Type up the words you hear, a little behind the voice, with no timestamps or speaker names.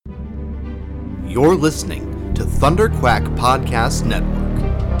You're listening to Thunderquack Podcast Network.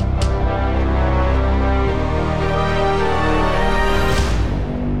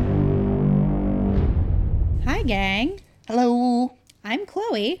 Hi, gang. Hello. I'm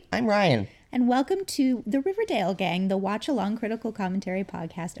Chloe. I'm Ryan. And welcome to the Riverdale Gang, the watch-along critical commentary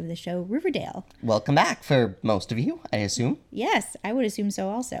podcast of the show Riverdale. Welcome back for most of you, I assume. Yes, I would assume so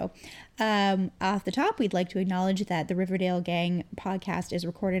also. Off the top, we'd like to acknowledge that the Riverdale Gang podcast is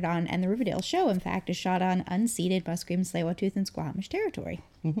recorded on, and the Riverdale show, in fact, is shot on unceded Musqueam, Tsleil-Waututh, and Squamish territory.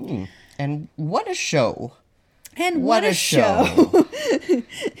 Mm-hmm. And what a show. And what a show.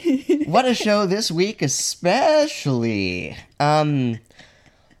 What a show this week especially.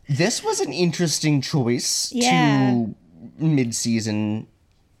 This was an interesting choice to mid-season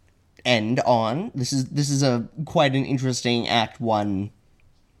end on. This is a quite an interesting Act 1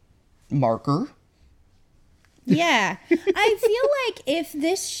 marker. Yeah. I feel like if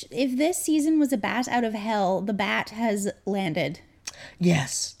this season was a bat out of hell, the bat has landed.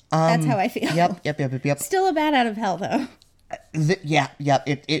 Yes. That's how I feel. Yep. Still a bat out of hell, though.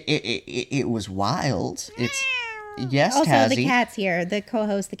 It was wild. It's yes, also, Tazzy. the cat's here. The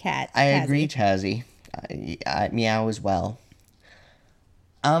co-host, the cat. I Tazzy. agree, Tazzy. I meow as well.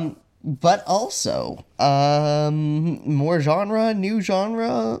 But also, more genre, new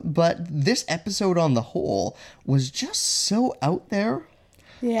genre. But this episode on the whole was just so out there.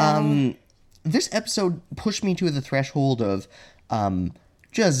 Yeah. This episode pushed me to the threshold of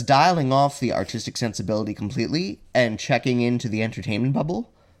just dialing off the artistic sensibility completely and checking into the entertainment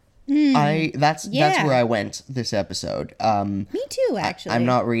bubble. That's where I went this episode. Me too, actually. I'm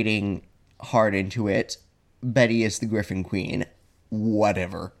not reading hard into it. Betty is the Griffin Queen.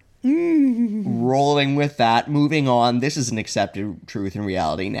 Whatever. Rolling with that. Moving on. This is an accepted truth and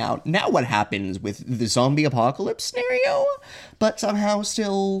reality now. Now what happens with the zombie apocalypse scenario? But somehow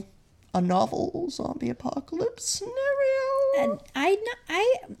still a novel zombie apocalypse scenario? And I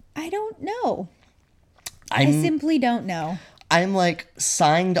don't know. I simply don't know. I'm like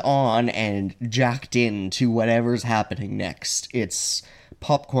signed on and jacked in to whatever's happening next. It's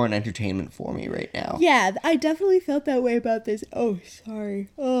popcorn entertainment for me right now. Yeah, I definitely felt that way about this. Oh, sorry.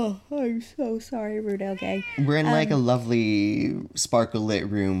 Oh, I'm so sorry, Riverdale Gang. We're in like a lovely sparkle lit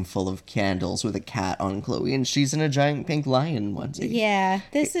room full of candles with a cat on Chloe, and she's in a giant pink lion onesie. Yeah,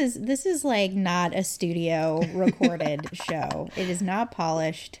 this is like not a studio recorded show. It is not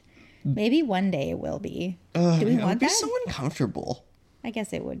polished. Maybe one day it will be. Do we want that? It would be so uncomfortable. I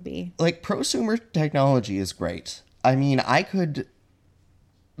guess it would be. Like, prosumer technology is great. I mean,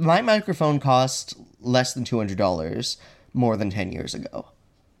 my microphone cost less than $200 more than 10 years ago.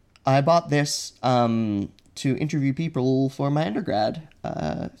 I bought this to interview people for my undergrad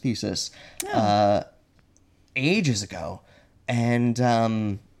thesis ages ago.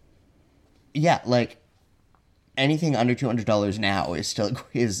 And, like, anything under $200 now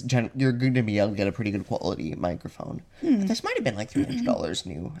you're going to be able to get a pretty good quality microphone. This might have been like $300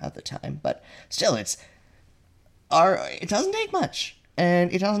 new at the time, but still, it doesn't take much,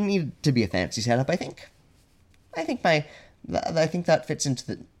 and it doesn't need to be a fancy setup. I think that fits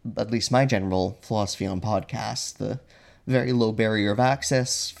into at least my general philosophy on podcasts: the very low barrier of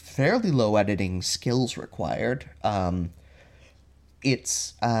access, fairly low editing skills required.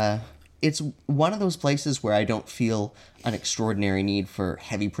 It's one of those places where I don't feel an extraordinary need for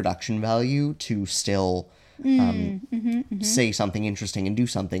heavy production value to still say something interesting and do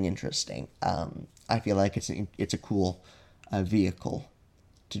something interesting. I feel like it's a cool vehicle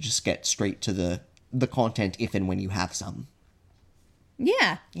to just get straight to the content if and when you have some.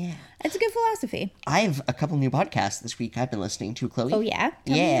 Yeah. It's a good philosophy. I have a couple new podcasts this week I've been listening to, Chloe. Oh, yeah?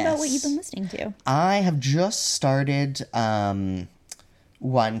 Tell me about what you've been listening to. I have just started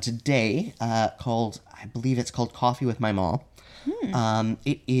one today I believe it's called Coffee with My Mom.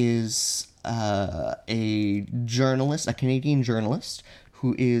 It is a journalist, a Canadian journalist,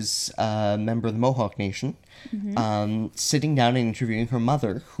 who is a member of the Mohawk Nation, sitting down and interviewing her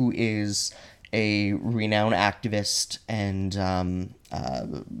mother, who is a renowned activist and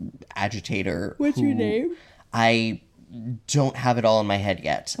agitator. What's your name? I don't have it all in my head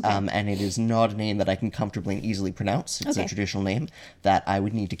yet, and it is not a name that I can comfortably and easily pronounce. It's a traditional name that I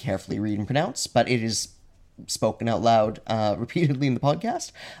would need to carefully read and pronounce, but it is spoken out loud repeatedly in the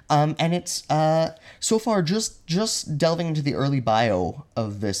podcast, and it's so far just delving into the early bio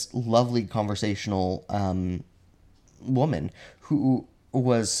of this lovely conversational woman who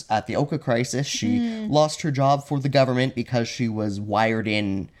was at the Oka crisis. She lost her job for the government because she was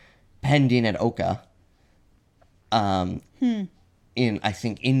penned in at Oka. In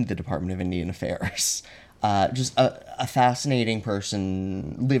the Department of Indian Affairs. just a fascinating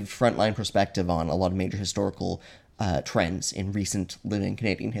person, lived frontline perspective on a lot of major historical trends in recent living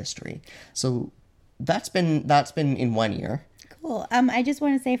Canadian history. So that's been in 1 year. Cool. I just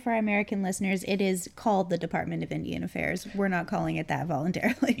want to say for our American listeners, it is called the Department of Indian Affairs. We're not calling it that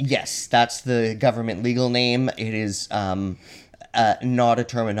voluntarily. Yes, that's the government legal name. It is not a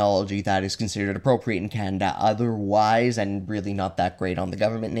terminology that is considered appropriate in Canada otherwise, and really not that great on the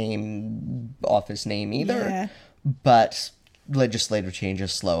government name, office name either. Yeah. But legislative change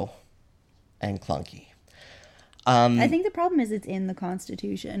is slow and clunky. I think the problem is it's in the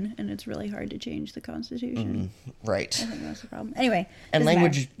Constitution, and it's really hard to change the Constitution. Right. I think that's the problem. Anyway. And doesn't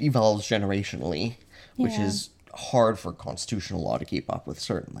language matter. evolves generationally, which Yeah. is hard for constitutional law to keep up with,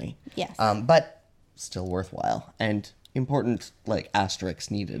 certainly. Yes. But still worthwhile and important, like,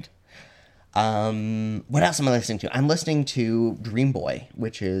 asterisks needed. What else am I listening to? I'm listening to Dream Boy,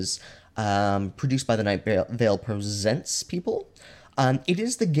 which is produced by the Night Vale Presents people. It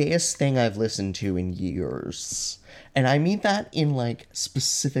is the gayest thing I've listened to in years. And I mean that in, like,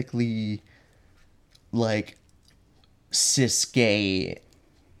 specifically, like, cis-gay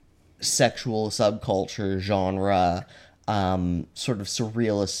sexual subculture genre, sort of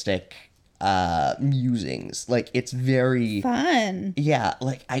surrealistic musings. Like, it's very... Fun. Yeah,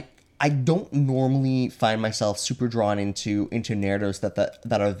 like, I don't normally find myself super drawn into narratives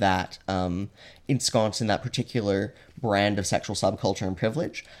that are that ensconced in that particular brand of sexual subculture and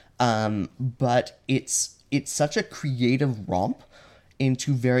privilege. But it's such a creative romp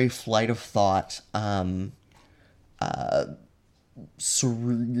into very flight of thought,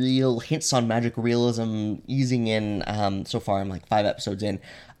 surreal hints on magic realism, easing in, so far I'm like 5 episodes in,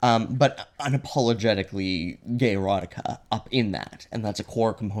 but unapologetically gay erotica up in that, and that's a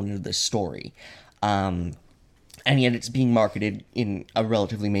core component of this story. And yet it's being marketed in a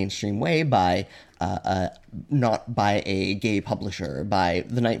relatively mainstream way by, not by a gay publisher, by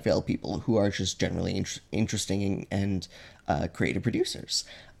the Night Vale people, who are just generally interesting and creative producers.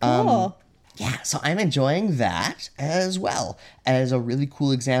 Cool. Yeah, so I'm enjoying that as well as a really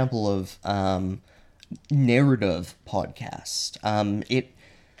cool example of narrative podcast.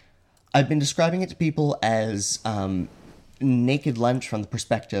 I've been describing it to people as naked lunch from the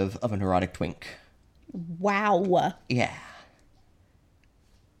perspective of a neurotic twink. Wow. Yeah.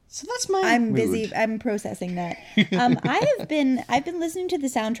 So that's my I'm mood. busy. I'm processing that. I've been listening to the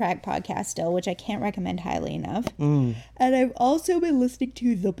Soundtrack podcast still, which I can't recommend highly enough. And I've also been listening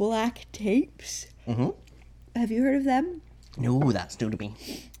to the Black Tapes. Mm-hmm. Have you heard of them? No, that's new to me.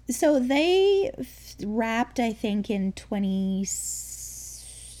 So they wrapped, I think, in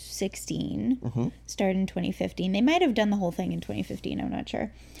 2016. Mm-hmm. Started in 2015. They might have done the whole thing in 2015. I'm not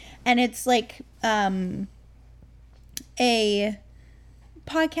sure. And it's like a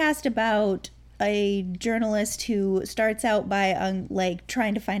podcast about a journalist who starts out by like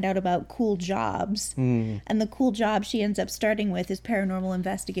trying to find out about cool jobs, and the cool job she ends up starting with is paranormal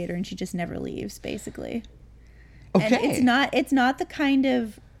investigator, and she just never leaves, basically. Okay. And it's not the kind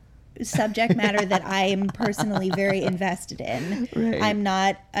of subject matter that I am personally very invested in. Right.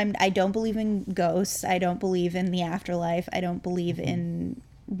 I don't believe in ghosts. I don't believe in the afterlife. I don't believe in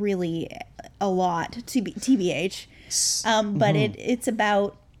really a lot, TBH. But it's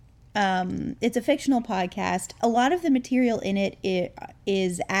about it's a fictional podcast. A lot of the material in it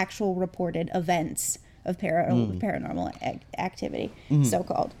is actual reported events of paranormal activity,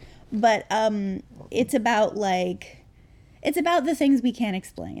 so-called. But it's about the things we can't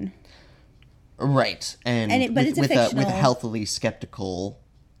explain. Right, but it's with fictional. with a healthily skeptical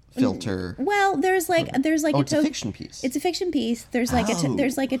filter. Well, there's it's a fiction piece. It's a fiction piece. There's like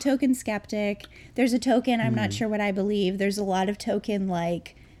there's like a token skeptic. There's a token I'm not sure what I believe. There's a lot of token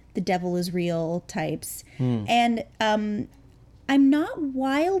like the devil is real types. And I'm not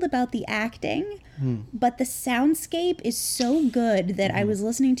wild about the acting, but the soundscape is so good that I was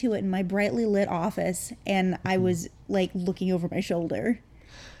listening to it in my brightly lit office, and I was like looking over my shoulder.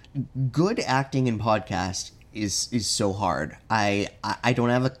 Good acting in podcast is so hard. I don't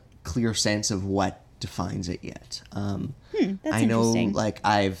have a clear sense of what defines it yet. That's I know, interesting. like,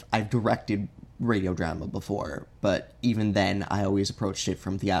 I've directed radio drama before, but even then I always approached it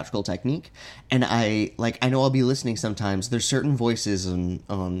from theatrical technique. And I know I'll be listening sometimes. There's certain voices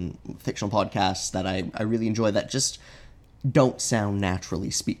on fictional podcasts that I really enjoy that just don't sound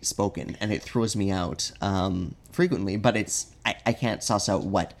naturally spoken, and it throws me out frequently. But I can't suss out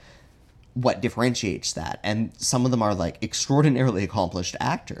what differentiates that. And some of them are like extraordinarily accomplished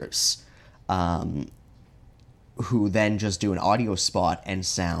actors who then just do an audio spot and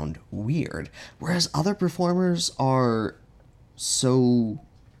sound weird, whereas other performers are so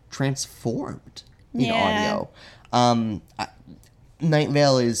transformed in audio. Night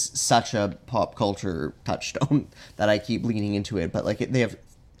Vale is such a pop culture touchstone that I keep leaning into it, but like they have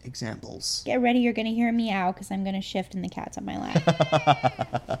examples. Get ready, you're going to hear a meow because I'm going to shift and the cat's on my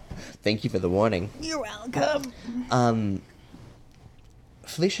lap. Thank you for the warning. You're welcome.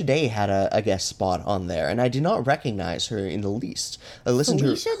 Felicia Day had a guest spot on there, and I did not recognize her in the least. I listened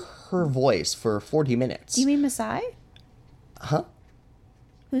to her voice for 40 minutes. Do you mean Masai? Huh?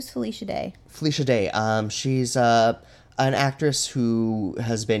 Who's Felicia Day? Felicia Day. She's an actress who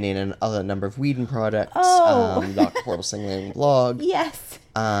has been in a number of Whedon projects. Dr. Horrible Singling blog. Yes.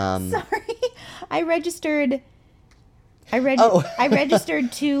 Sorry. I registered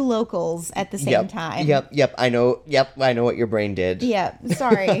two locals at the same time. Yep. I know what your brain did. Yeah.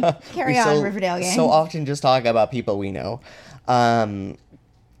 Sorry. Carry on, Riverdale gang. So often just talk about people we know. But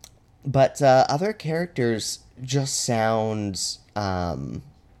other characters just sound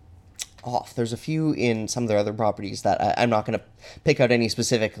off. There's a few in some of their other properties that I'm not going to pick out any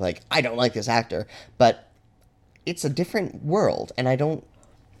specific, like, I don't like this actor, but it's a different world, and I don't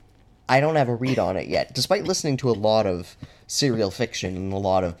have a read on it yet, despite listening to a lot of serial fiction and a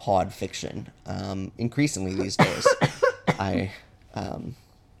lot of pod fiction, increasingly these days. I'm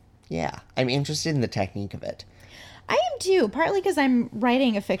interested in the technique of it. I am too, partly because I'm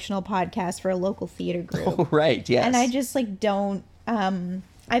writing a fictional podcast for a local theater group. Oh, right, yes. And I just, like, don't,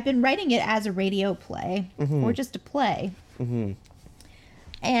 I've been writing it as a radio play, or just a play. Mm-hmm.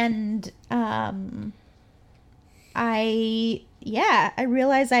 And, I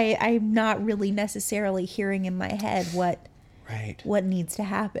realize I'm not really necessarily hearing in my head what needs to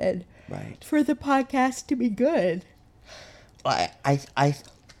happen for the podcast to be good. I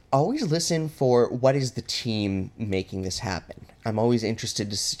always listen for what is the team making this happen. I'm always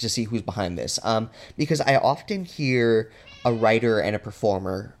interested to see who's behind this, because I often hear a writer and a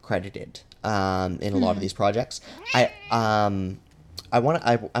performer credited in a lot of these projects. I want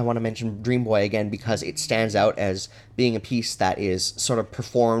to mention Dream Boy again because it stands out as being a piece that is sort of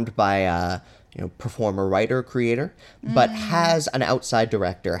performed by a performer, writer, creator, but has an outside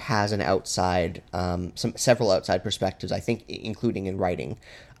director, has an outside several outside perspectives, I think, including in writing,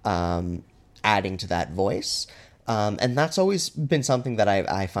 adding to that voice, and that's always been something that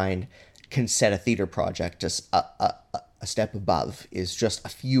I find can set a theater project just a step above, is just a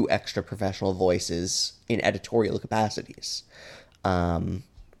few extra professional voices in editorial capacities. And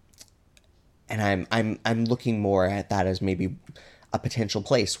I'm looking more at that as maybe a potential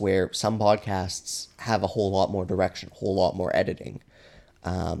place where some podcasts have a whole lot more direction, a whole lot more editing.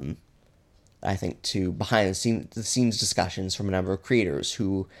 I think to behind the scenes discussions from a number of creators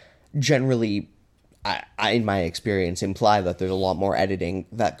who generally, in my experience, imply that there's a lot more editing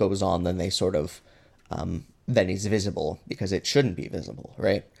that goes on than they sort of than is visible, because it shouldn't be visible,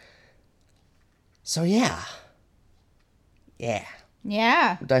 right? So yeah.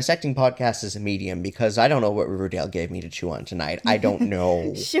 Dissecting podcasts as a medium, because I don't know what Riverdale gave me to chew on tonight. I don't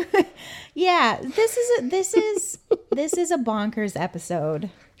know. Yeah, this is a bonkers episode.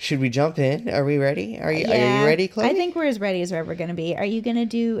 Should we jump in? Are we ready? Are you ready, Chloe? I think we're as ready as we're ever going to be. Are you going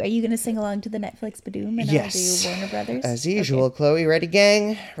to sing along to the Netflix Badoom and yes. I'll do Warner Brothers? As usual, okay. Chloe, ready,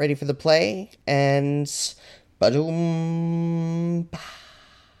 gang? Ready for the play? And Badoom.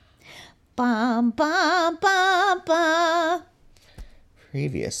 Bum, bum, bum, bum.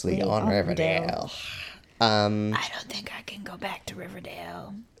 Previously on Riverdale. I don't think I can go back to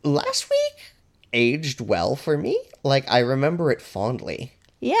Riverdale. Last week aged well for me. Like, I remember it fondly.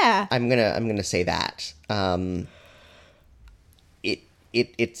 Yeah. I'm gonna say that.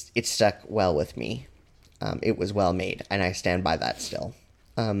 It stuck well with me. It was well made, and I stand by that still.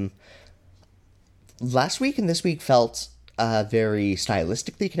 Last week and this week felt very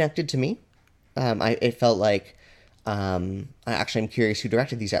stylistically connected to me. It felt like I'm curious who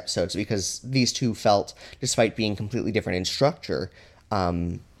directed these episodes, because these two felt, despite being completely different in structure,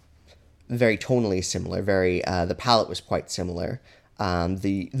 very tonally similar. Very the palette was quite similar.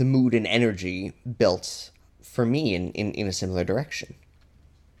 The mood and energy built for me in a similar direction.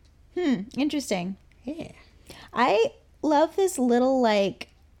 Interesting. Yeah. I love this little, like,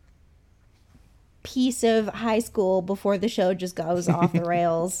 piece of high school before the show just goes off the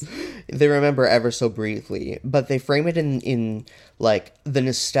rails. They remember ever so briefly, but they frame it in like the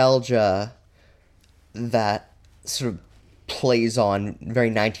nostalgia that sort of plays on very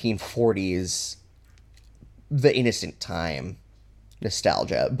 1940s, the innocent time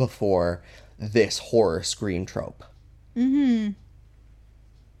nostalgia before this horror screen trope. Not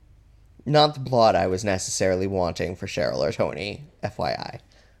the plot I was necessarily wanting for Cheryl or Tony, FYI.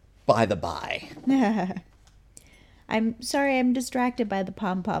 By the by. I'm sorry, I'm distracted by the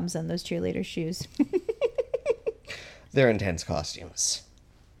pom-poms on those cheerleader shoes. They're intense costumes.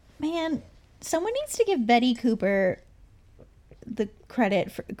 Man, someone needs to give Betty Cooper the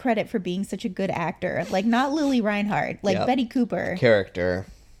credit for being such a good actor. Like, not Lily Reinhardt. Like, Betty Cooper. Character.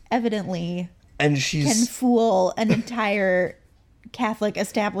 Evidently. And she's... can fool an entire Catholic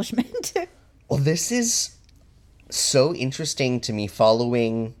establishment. Well, this is so interesting to me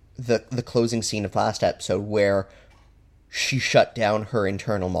following the closing scene of last episode where she shut down her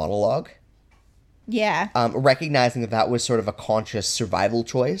internal monologue. Yeah. Recognizing that was sort of a conscious survival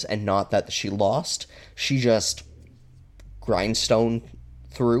choice and not that she lost. She just grindstone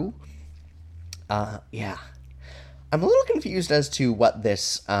through. Yeah. I'm a little confused as to what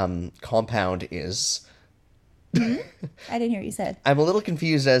this compound is. I didn't hear what you said. I'm a little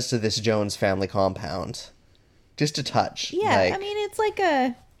confused as to this Jones family compound. Just a touch. Yeah, I mean, it's like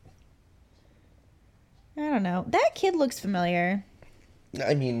a... I don't know. That kid looks familiar.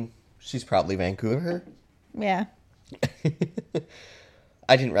 I mean, she's probably Vancouver. Yeah.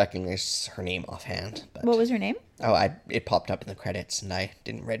 I didn't recognize her name offhand. But... What was her name? Oh, it popped up in the credits and I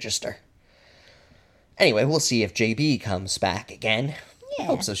didn't register. Anyway, we'll see if JB comes back again. Yeah. I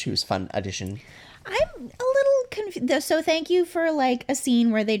hope so. She was a fun addition. I'm a little confused. So thank you for, like, a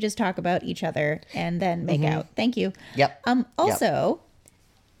scene where they just talk about each other and then make out. Thank you. Yep. Also,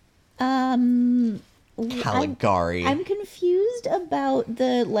 Caligari. I'm confused about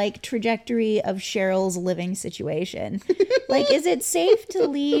the, like, trajectory of Cheryl's living situation. Like, is it safe to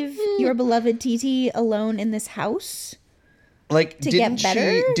leave your beloved TT alone in this house? Like, to get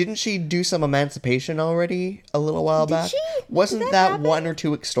better? Didn't she do some emancipation already a little while back? She? Wasn't Did that happen? 1 or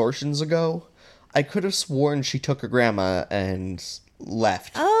 2 extortions ago? I could have sworn she took her grandma and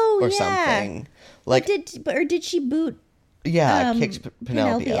left. Oh, or yeah. something. Like, did she boot? Yeah, kicked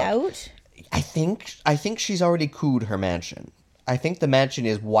Penelope out. I think she's already cooed her mansion. I think the mansion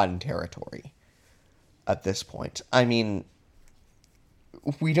is one territory at this point. I mean,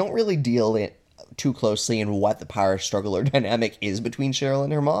 we don't really deal it too closely in what the power struggle or dynamic is between Cheryl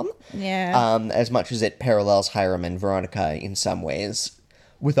and her mom. Yeah. As much as it parallels Hiram and Veronica in some ways,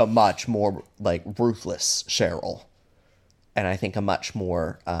 with a much more, like, ruthless Cheryl. And I think a much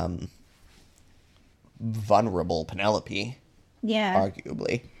more vulnerable Penelope. Yeah.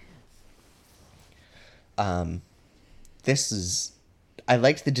 Arguably. I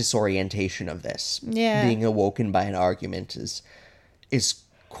liked the disorientation of this. Yeah. Being awoken by an argument is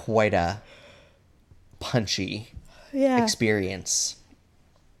quite a punchy experience.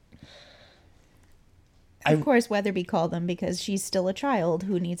 Of course, Weatherby called them because she's still a child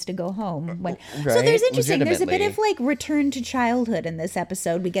who needs to go home. So Right? there's interesting. There's a bit Legitimately. of, like, return to childhood in this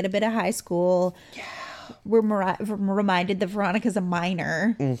episode. We get a bit of high school. Yeah. We're reminded that Veronica's a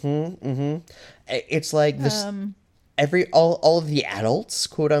minor. It's like this. All of the adults,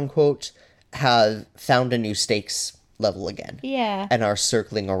 quote unquote, have found a new stakes level again. Yeah. And are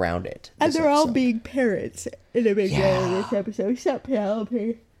circling around it. And this they're all episode. being parents in a big way in this episode. Except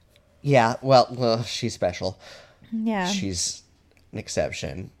Penelope. Yeah, well, she's special. Yeah. She's an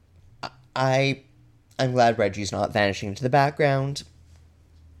exception. I'm glad Reggie's not vanishing into the background.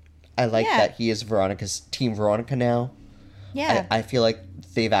 I like that he is Veronica's Team Veronica now. Yeah. I feel like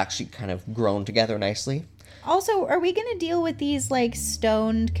they've actually kind of grown together nicely. Also, are we going to deal with these, like,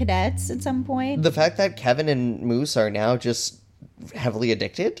 stoned cadets at some point? The fact that Kevin and Moose are now just heavily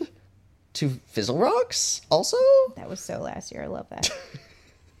addicted to Fizzle Rocks also? That was so last year. I love that.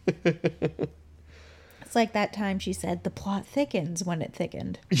 It's like that time she said, the plot thickens when it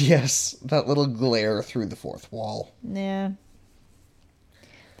thickened. Yes, that little glare through the fourth wall. Yeah.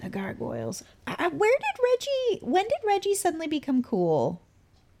 The gargoyles. When did Reggie suddenly become cool?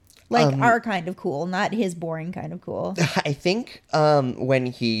 Like, our kind of cool, not his boring kind of cool. I think when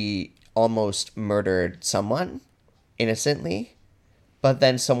he almost murdered someone innocently, but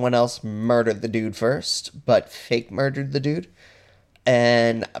then someone else murdered the dude first, but fake murdered the dude.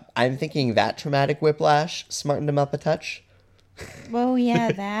 And I'm thinking that traumatic whiplash smartened him up a touch. Oh,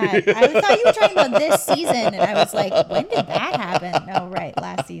 yeah, that. I thought you were talking about this season, and I was like, when did that happen? Oh, right,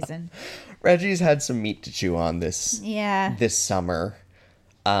 last season. Reggie's had some meat to chew on this summer.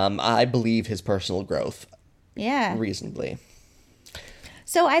 I believe his personal growth. Yeah. Reasonably.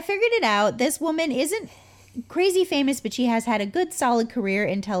 So I figured it out. This woman isn't crazy famous, but she has had a good, solid career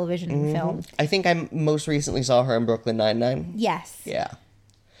in television and film. I think I most recently saw her in Brooklyn Nine-Nine. Yes. Yeah.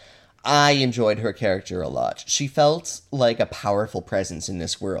 I enjoyed her character a lot. She felt like a powerful presence in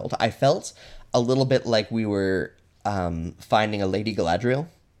this world. I felt a little bit like we were finding a Lady Galadriel.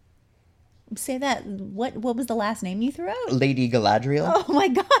 Say that. What was the last name you threw out? Lady Galadriel. Oh my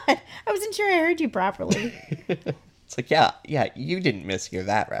god. I wasn't sure I heard you properly. It's like, yeah, you didn't mishear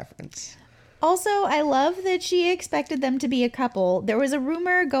that reference. Also, I love that she expected them to be a couple. There was a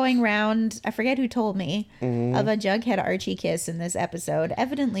rumor going round, I forget who told me, of a Jughead Archie kiss in this episode.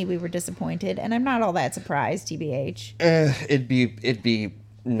 Evidently, we were disappointed, and I'm not all that surprised, TBH. It'd be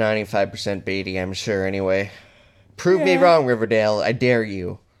 95% Beatty, I'm sure, anyway. Prove me wrong, Riverdale. I dare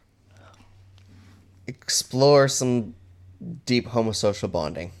you. Explore some deep homosocial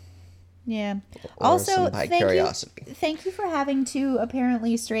bonding. Yeah. Or Also, some high curiosity. Thank you for having two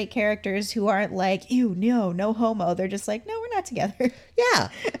apparently straight characters who aren't like, ew, no homo. They're just like, no, we're not together. Yeah.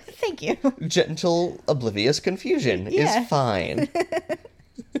 Thank you. Gentle, oblivious confusion is fine.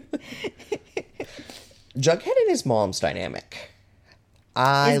 Jughead and his mom's dynamic.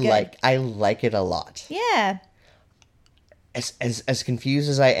 I like it a lot. Yeah. As confused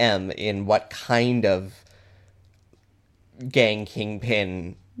as I am in what kind of gang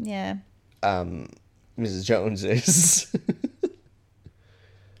kingpin Mrs. Jones is.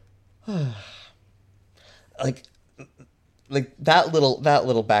 like that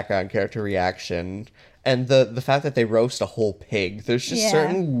little background character reaction and the fact that they roast a whole pig. There's just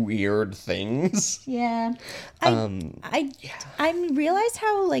certain weird things. Yeah. I realized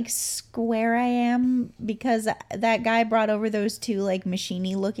how like square I am because that guy brought over those two like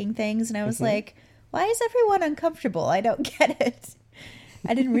machine-y looking things and I was like, why is everyone uncomfortable? I don't get it.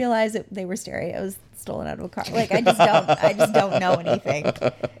 I didn't realize that they were staring. I was stolen out of a car. Like I just don't know anything.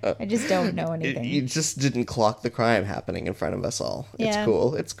 I just don't know anything. You just didn't clock the crime happening in front of us all. Yeah.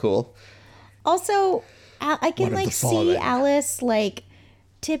 It's cool. Also, I can like see Alice like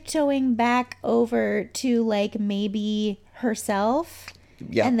tiptoeing back over to like maybe herself.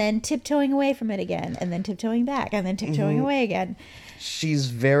 Yeah. And then tiptoeing away from it again. And then tiptoeing back. And then tiptoeing away again.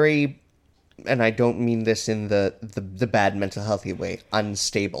 She's very, and I don't mean this in the bad mental healthy way,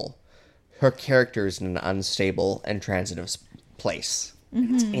 unstable. Her character is in an unstable and transitive place.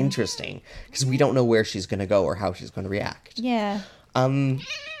 It's interesting because we don't know where she's going to go or how she's going to react. Yeah.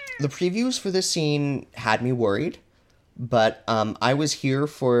 The previews for this scene had me worried, but I was here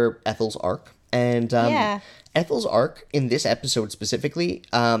for Ethel's arc. And Ethel's arc in this episode specifically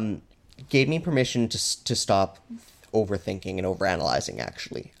gave me permission to stop overthinking and overanalyzing,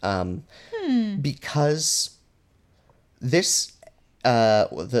 actually. Because this,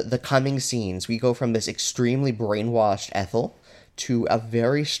 the coming scenes, we go from this extremely brainwashed Ethel to a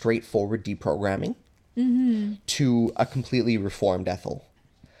very straightforward deprogramming to a completely reformed Ethel.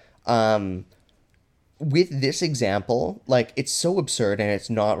 With this example, like, it's so absurd and it's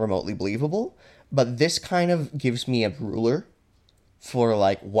not remotely believable, but this kind of gives me a ruler for,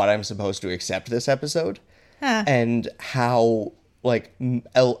 like, what I'm supposed to accept this episode. And how, like,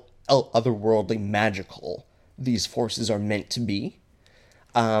 otherworldly magical these forces are meant to be.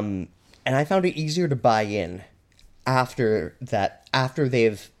 And I found it easier to buy in after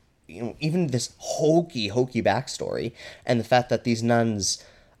they've, you know, even this hokey backstory, and the fact that these nuns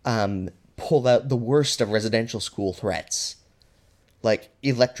pull out the worst of residential school threats. Like,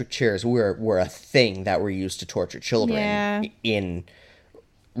 electric chairs were a thing that were used to torture children in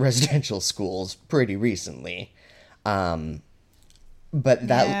residential schools pretty recently. But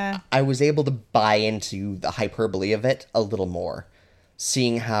that I was able to buy into the hyperbole of it a little more,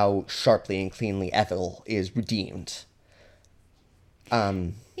 seeing how sharply and cleanly Ethel is redeemed.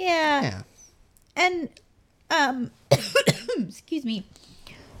 And excuse me.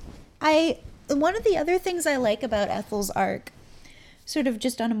 One of the other things I like about Ethel's arc, sort of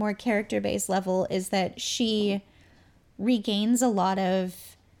just on a more character-based level, is that she regains a lot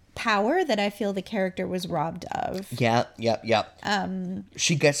of power that I feel the character was robbed of.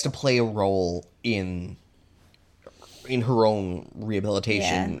 She gets to play a role in her own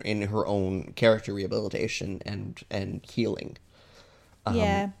rehabilitation, in her own character rehabilitation and healing.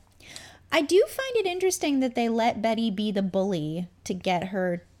 I do find it interesting that they let Betty be the bully to get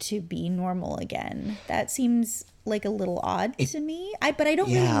her to be normal again. That seems like a little odd to me. But I don't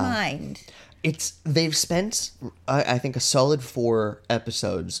really mind. They've spent, I think, a solid 4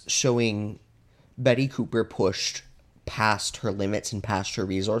 episodes showing Betty Cooper pushed past her limits and past her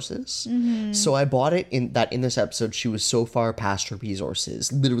resources. So I bought it in this episode she was so far past her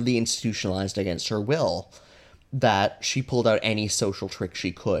resources, literally institutionalized against her will, that she pulled out any social trick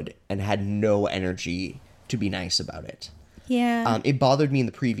she could and had no energy to be nice about it. It bothered me in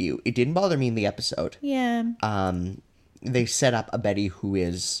the preview. It didn't bother me in the episode. They set up a Betty who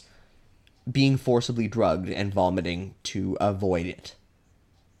is being forcibly drugged and vomiting to avoid it.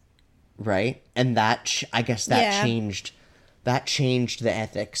 Right? And that, I guess that changed the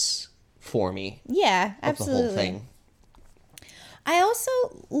ethics for me. Yeah, of absolutely. the whole thing. I also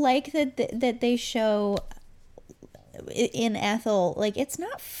like that they show in Ethel, like, it's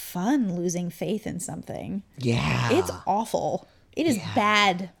not fun losing faith in something. Yeah. It's awful. It is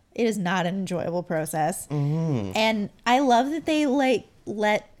bad. It is not an enjoyable process. And I love that they, like,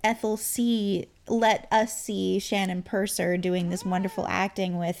 let us see Shannon Purser doing this wonderful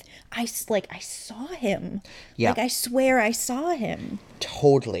acting with, I saw him. Yeah. Like, I swear I saw him.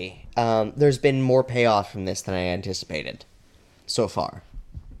 Totally. There's been more payoff from this than I anticipated so far.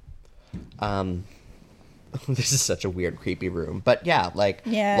 This is such a weird, creepy room. But yeah, like,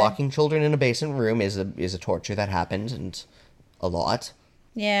 locking children in a basement room is a torture that happens, and a lot.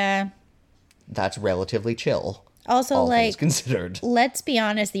 Yeah. That's relatively chill. Also, all like, things considered. Let's be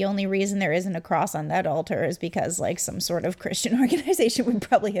honest, the only reason there isn't a cross on that altar is because, like, some sort of Christian organization would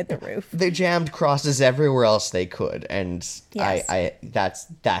probably hit the roof. They jammed crosses everywhere else they could, and Yes.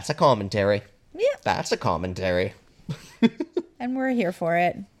 that's a commentary. Yeah. That's a commentary. And we're here for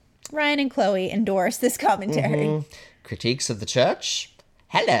it. Ryan and Chloe endorse this commentary. Critiques of the church?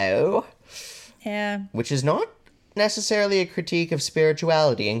 Hello. Yeah. Which is not necessarily a critique of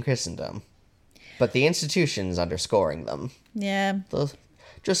spirituality in Christendom, but the institutions underscoring them. Yeah.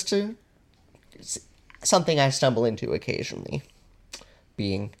 Something I stumble into occasionally,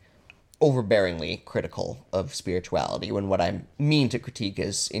 being overbearingly critical of spirituality when what I mean to critique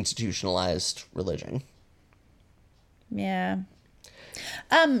is institutionalized religion. Yeah.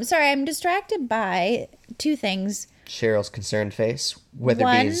 Sorry, I'm distracted by two things. Cheryl's concerned face,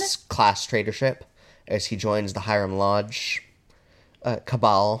 Weatherby's class traitorship as he joins the Hiram Lodge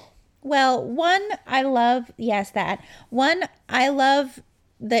cabal. Well, one, I love that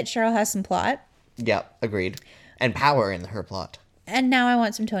Cheryl has some plot. Yep, agreed. And power in her plot. And now I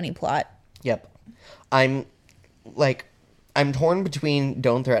want some Tony plot. Yep. I'm torn between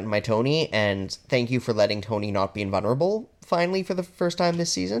don't threaten my Tony and thank you for letting Tony not be invulnerable finally for the first time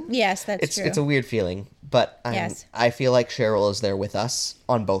this season. Yes, that's true. It's a weird feeling, but I feel like Cheryl is there with us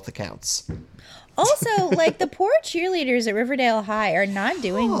on both accounts. Also, like, the poor cheerleaders at Riverdale High are not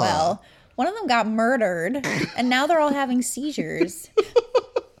doing well. One of them got murdered, and now they're all having seizures.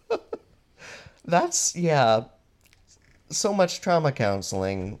 That's, so much trauma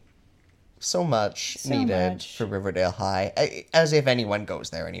counseling. So much needed for Riverdale High. As if anyone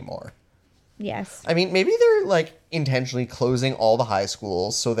goes there anymore. Yes. I mean, maybe they're, like, intentionally closing all the high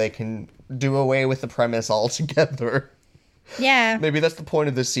schools so they can do away with the premise altogether. Yeah. Maybe that's the point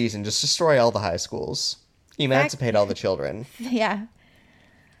of this season. Just destroy all the high schools. Emancipate all the children. Yeah.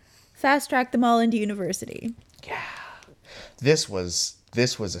 Fast track them all into university. Yeah. This was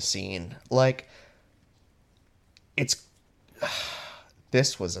a scene. Like,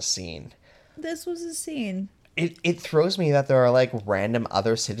 this was a scene. This was a scene. It throws me that there are, like, random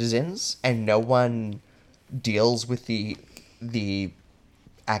other citizens and no one deals with the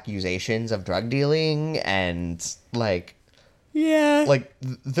accusations of drug dealing and, like... Yeah. Like,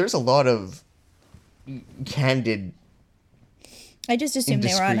 there's a lot of candid... I just assumed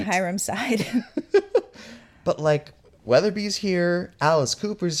they were on indiscreet. Hiram's side. But, like, Weatherby's here, Alice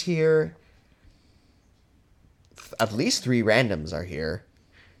Cooper's here. At least 3 randoms are here.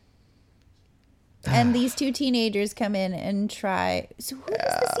 And these 2 teenagers come in and try... So who is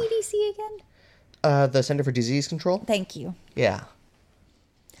the CDC again? The Center for Disease Control? Thank you. Yeah.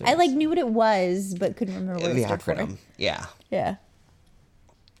 I, like, knew what it was, but couldn't remember what The it stood for. acronym. Yeah. Yeah.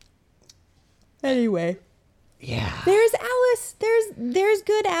 Anyway. Yeah. There's Alice. There's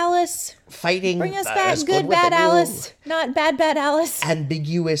good Alice. Fighting. Bring us back squad good, with bad the Alice. Not bad Alice.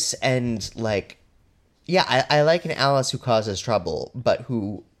 Ambiguous and, like... Yeah, I like an Alice who causes trouble, but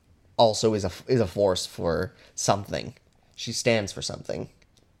who also is a force for something. She stands for something.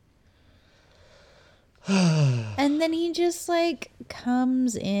 And then he just, like,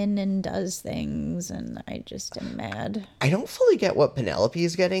 comes in and does things, and I just am mad. I don't fully get what Penelope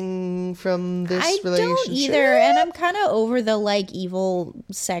is getting from this relationship. I don't either, and I'm kind of over the, like, evil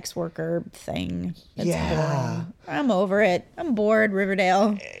sex worker thing. It's boring. I'm over it. I'm bored,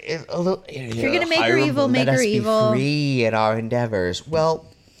 Riverdale. If you're gonna make her evil, make her evil. Let us be free in our endeavors. Well,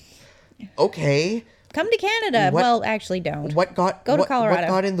 okay. Come to Canada. Well, actually, don't. Go to Colorado. What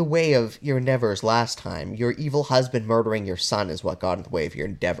got in the way of your endeavors last time? Your evil husband murdering your son is what got in the way of your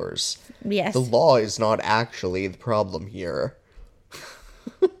endeavors. Yes. The law is not actually the problem here.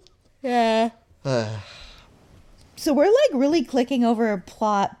 Yeah. So we're, like, really clicking over a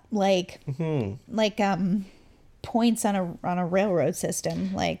plot, like, points on a railroad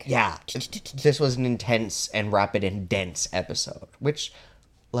system. Like, yeah. This was an intense and rapid and dense episode, which,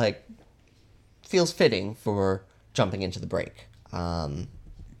 like, feels fitting for jumping into the break. One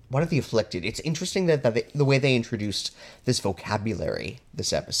of the Afflicted. It's interesting that the way they introduced this vocabulary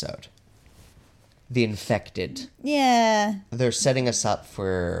this episode. the infected. Yeah. They're setting us up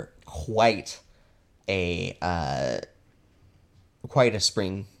for quite a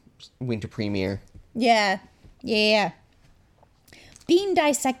spring winter premiere. Yeah. Yeah. Being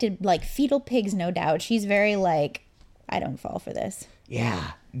dissected like fetal pigs, no doubt. She's very like, I don't fall for this.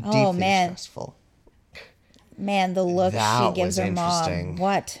 Yeah. Deeply stressful. Man, the look That she gives was her mom. interesting.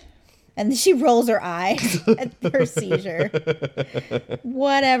 What? And she rolls her eyes at her seizure.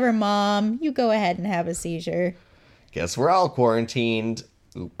 Whatever, Mom. You go ahead and have a seizure. Guess we're all quarantined.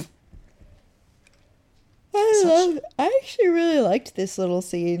 Oop. I actually really liked this little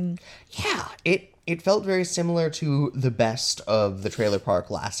scene. Yeah, it felt very similar to the best of the trailer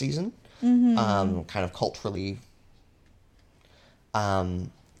park last season. Kind of culturally. Oh,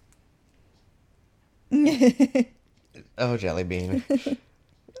 Jelly Bean.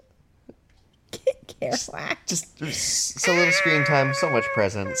 Kerouac. Just so little screen time, so much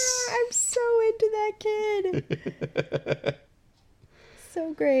presence. I'm so into that kid.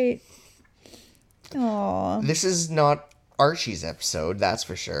 So great. Aw. This is not Archie's episode, that's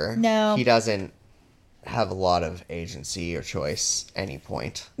for sure. No. He doesn't have a lot of agency or choice any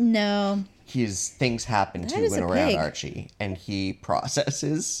point. No. Things happen to is and a around pig. Archie, and he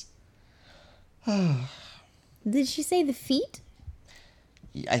processes. Did she say the feet?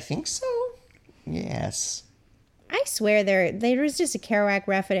 I think so. Yes. I swear there's just a Kerouac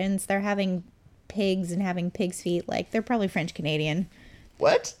reference. They're having pigs and having pig's feet. Like, they're probably French Canadian.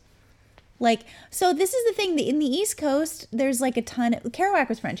 What? Like, so this is the thing. In the East Coast, there's like a ton of... Kerouac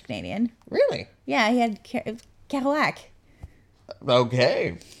was French Canadian. Really? Yeah, he had Kerouac.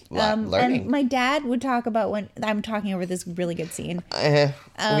 Okay. Learning. And my dad would talk about when... I'm talking over this really good scene. We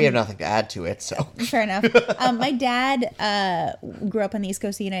have nothing to add to it, so... Fair enough. My dad grew up on the East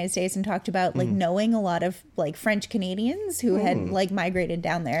Coast of the United States and talked about like knowing a lot of like French Canadians who had like migrated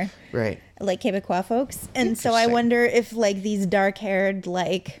down there. Right. Like Quebecois folks. And so I wonder if like these dark-haired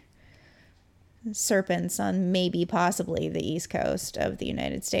like serpents on maybe possibly the East Coast of the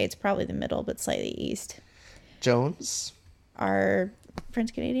United States, probably the middle but slightly east, Jones? are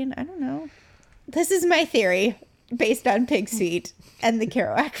French Canadian. I don't know. This is my theory based on pig's feet and the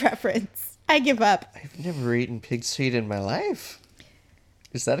Kerouac reference. I give up. I've never eaten pig's feet in my life.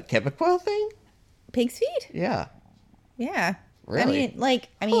 Is that a Quebecois thing? Pig's feet? Yeah. Yeah. Really?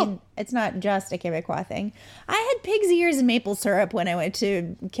 I mean, it's not just a Quebecois thing. I had pig's ears and maple syrup when I went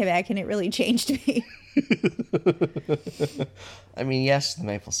to Quebec, and it really changed me. I mean, yes, the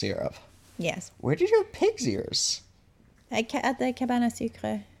maple syrup. Yes. Where did you have pig's ears? At the Cabane à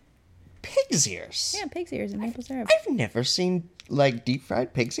Sucre. Pig's ears? Yeah, pig's ears and maple syrup. I've never seen, like,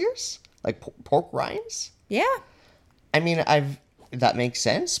 deep-fried pig's ears? Like, pork rinds? Yeah. I mean, that makes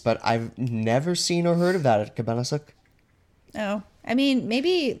sense, but I've never seen or heard of that at Cabane à Sucre. Oh. I mean,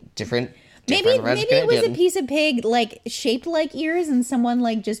 maybe Different it was a piece of pig, like, shaped like ears, and someone,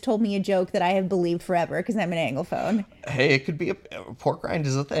 like, just told me a joke that I have believed forever because I'm an Anglophone. Hey, it could be a pork rind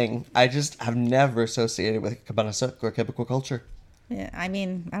is a thing. I just have never associated with Cabane à Sucre or Quebecois culture. Yeah, I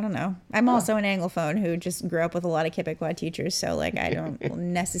mean, I don't know. I'm also an Anglophone who just grew up with a lot of Quebecois teachers, so, like, I don't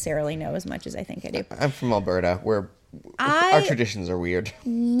necessarily know as much as I think I do. I'm from Alberta, where our traditions are weird.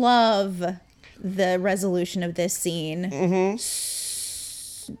 Love the resolution of this scene.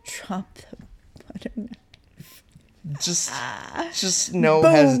 Drop the butter. Just no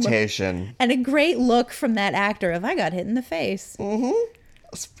hesitation. And a great look from that actor of, I got hit in the face.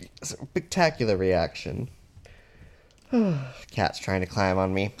 Spectacular reaction. Cat's trying to climb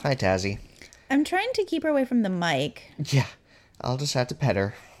on me. Hi, Tazzy. I'm trying to keep her away from the mic. Yeah, I'll just have to pet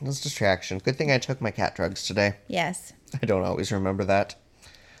her. It's distraction. Good thing I took my cat drugs today. Yes. I don't always remember that.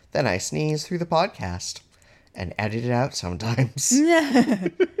 Then I sneeze through the podcast and edit it out sometimes.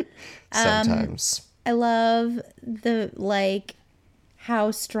 Sometimes. I love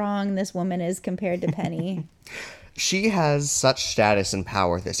how strong this woman is compared to Penny. She has such status and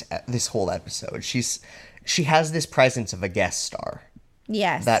power this whole episode. She has this presence of a guest star.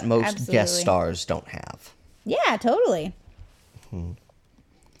 Yes. That most absolutely. guest stars don't have. Yeah, totally.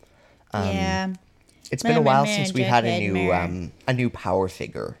 Yeah. It's been a while since we've had a new power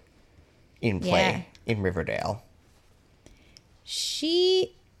figure in play in Riverdale.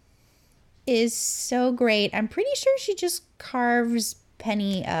 She is so great. I'm pretty sure she just carves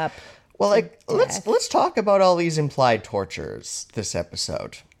Penny up. Well, like let's talk about all these implied tortures this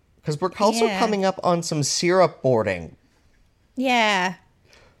episode, because we're also coming up on some syrup boarding. Yeah.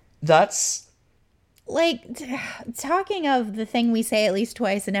 That's like talking of the thing we say at least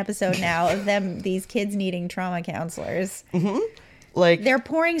twice an episode now of these kids needing trauma counselors. like They're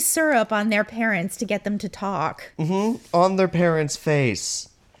pouring syrup on their parents to get them to talk. on their parents' face.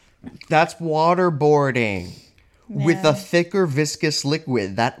 That's waterboarding. With a thicker viscous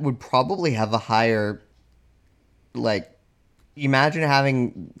liquid, that would probably have a higher, like, imagine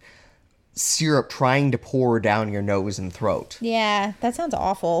having syrup trying to pour down your nose and throat. Yeah, that sounds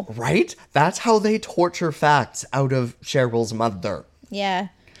awful. Right? That's how they torture facts out of Cheryl's mother. Yeah.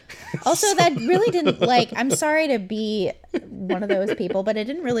 Also, that really didn't, like, I'm sorry to be one of those people, but it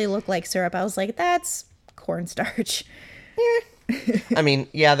didn't really look like syrup. I was like, that's cornstarch. I mean,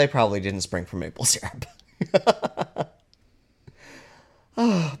 yeah, they probably didn't spring from maple syrup.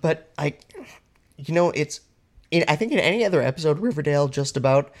 But I think in any other episode, Riverdale, just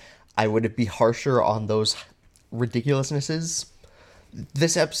about, I would be harsher on those ridiculousnesses.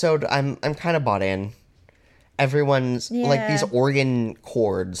 This episode, I'm kind of bought in. Everyone's, like, these organ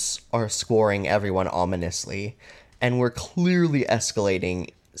chords are scoring everyone ominously, and we're clearly escalating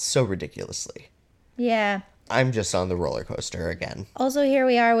so ridiculously. Yeah. I'm just on the roller coaster again. Also, here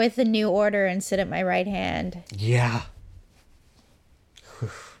we are with the new order and sit at my right hand. Yeah.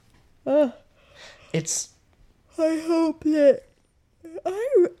 It's... I hope that...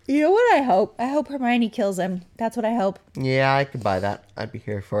 You know what I hope? I hope Hermione kills him. That's what I hope. Yeah, I could buy that. I'd be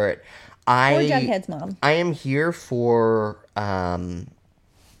here for it. Or Jughead's mom. I am here for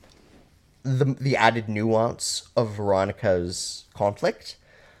the added nuance of Veronica's conflict.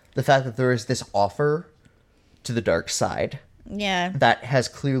 The fact that there is this offer to the dark side. Yeah. That has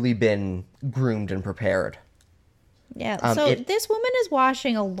clearly been groomed and prepared. Yeah. So this woman is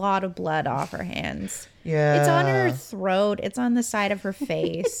washing a lot of blood off her hands. Yeah. It's on her throat. It's on the side of her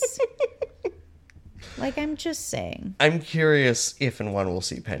face. Like, I'm just saying. I'm curious if and when we'll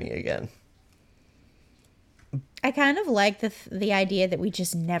see Penny again. I kind of like the idea that we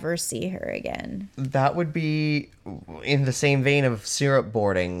just never see her again. That would be in the same vein of syrup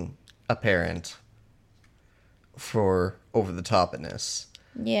boarding a parent for over the topness.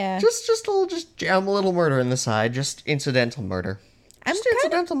 Yeah. Just jam a little murder in the side, just incidental murder.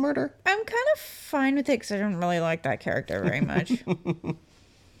 Murder. I'm kind of fine with it because I don't really like that character very much.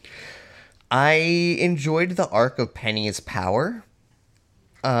 I enjoyed the arc of Penny's power.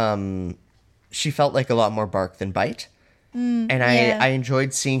 She felt like a lot more bark than bite. And I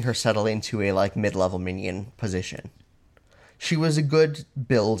enjoyed seeing her settle into a, like, mid-level minion position. She was a good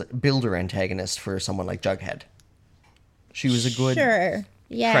builder antagonist for someone like Jughead. She was a good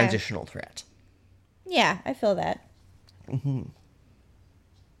transitional threat. Yeah, I feel that. Mm-hmm.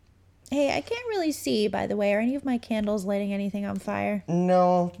 Hey, I can't really see, by the way. Are any of my candles lighting anything on fire?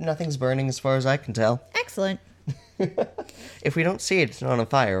 No, nothing's burning as far as I can tell. Excellent. If we don't see it, it's not on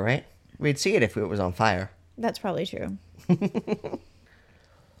fire, right? We'd see it if it was on fire. That's probably true.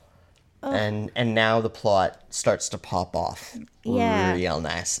 And now the plot starts to pop off real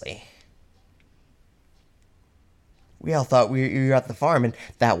nicely. We all thought we were at the farm, and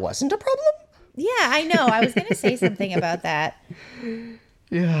that wasn't a problem? Yeah, I know. I was going to say something about that.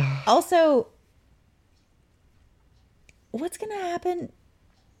 Yeah. Also, what's going to happen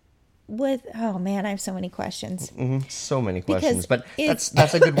with... Oh, man, I have so many questions. Mm-hmm. So many questions. Because but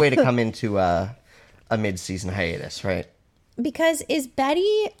that's a good way to come into a mid-season hiatus, right? Because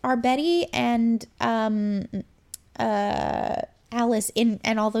are Betty and Alice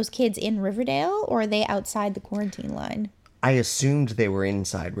and all those kids in Riverdale, or are they outside the quarantine line? I assumed they were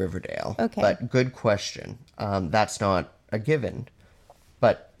inside Riverdale. Okay. But good question. That's not a given.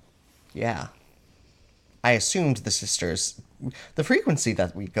 But, yeah. I assumed the sisters... The frequency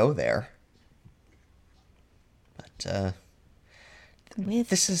that we go there. But,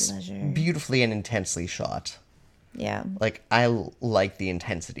 this is beautifully and intensely shot. Yeah. Like, I like the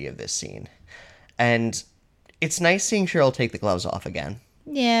intensity of this scene. And it's nice seeing Cheryl take the gloves off again.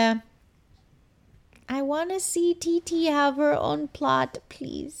 Yeah. I want to see TT have her own plot,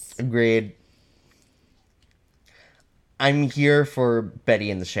 please. Agreed. I'm here for Betty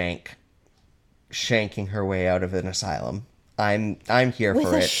and the Shank shanking her way out of an asylum. I'm here for it.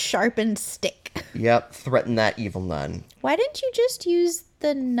 With a sharpened stick. Yep, threaten that evil nun. Why didn't you just use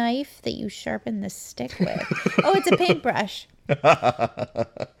the knife that you sharpened the stick with? Oh, it's a paintbrush.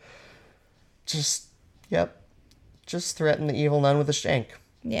 Just threaten the evil nun with a shank.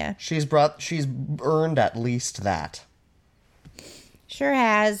 Yeah. She's earned at least that. Sure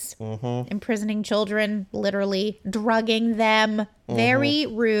has. Mm-hmm. Imprisoning children, literally. Drugging them. Mm-hmm. Very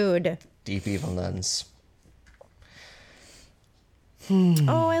rude. Deep evil nuns.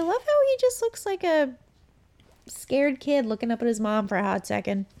 Oh, I love how he just looks like a scared kid looking up at his mom for a hot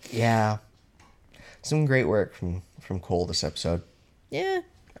second. Yeah. Some great work from Cole this episode. Yeah.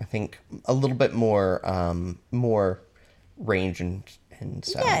 I think a little bit more range and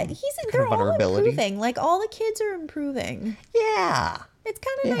they're all improving. Like, all the kids are improving. Yeah. It's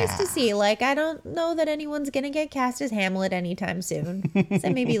kind of nice to see. Like, I don't know that anyone's going to get cast as Hamlet anytime soon.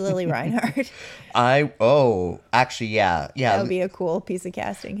 Except maybe Lily Reinhardt. Actually, yeah. That would be a cool piece of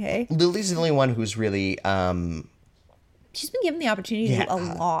casting, hey? Lily's the only one who's really, She's been given the opportunity to do a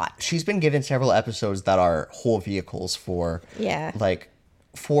lot. She's been given several episodes that are whole vehicles for, Yeah. like,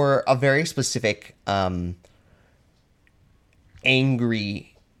 for a very specific,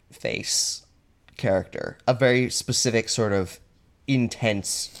 angry face character. A very specific sort of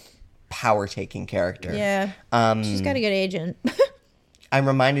intense, power-taking character. Yeah. She's got a good agent. I'm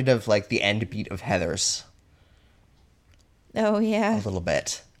reminded of, like, the end beat of Heathers. Oh, yeah. A little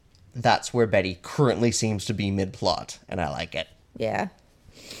bit. That's where Betty currently seems to be mid-plot, and I like it. Yeah.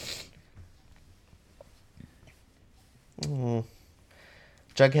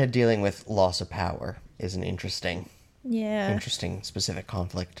 Jughead dealing with loss of power is an interesting specific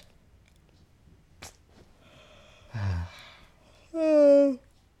conflict.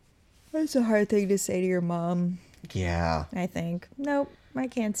 That's a hard thing to say to your mom. Yeah. I think. Nope, I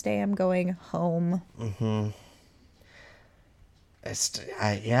can't stay. I'm going home. I'm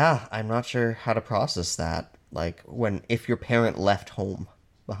not sure how to process that. Like, if your parent left home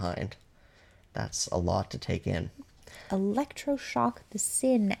behind, that's a lot to take in. Electroshock the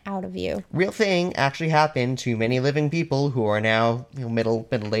sin out of you. Real thing actually happened to many living people who are now, middle,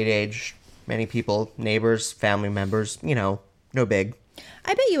 late age. Many people, neighbors, family members, no big.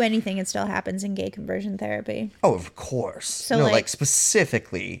 I bet you anything it still happens in gay conversion therapy. Oh, of course. So, no,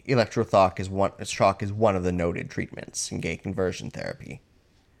 specifically, electroshock is one of the noted treatments in gay conversion therapy.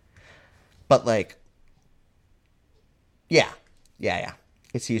 But yeah.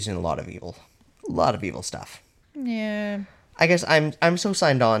 It's used in a lot of evil stuff. Yeah. I guess I'm so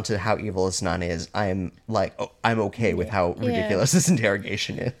signed on to how evil this nun is. I'm okay with how ridiculous this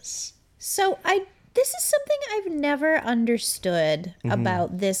interrogation is. So this is something I've never understood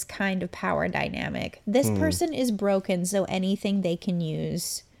about this kind of power dynamic. This person is broken, so anything they can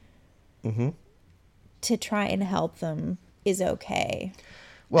use to try and help them is okay.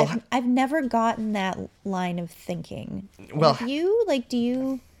 Well, I've never gotten that line of thinking. Well, have you? Do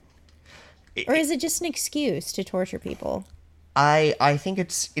you? Or is it just an excuse to torture people? I think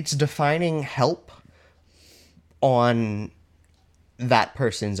it's defining help on that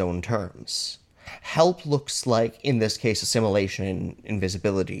person's own terms. Help looks like, in this case, assimilation and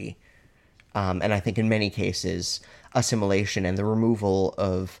invisibility. And I think in many cases, assimilation and the removal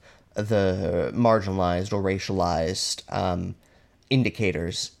of the marginalized or racialized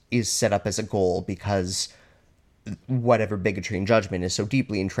indicators is set up as a goal because whatever bigotry and judgment is so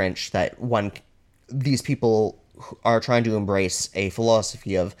deeply entrenched that these people are trying to embrace a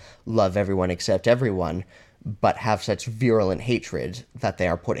philosophy of love everyone except everyone, but have such virulent hatred that they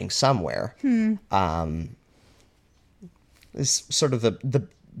are putting somewhere. Is sort of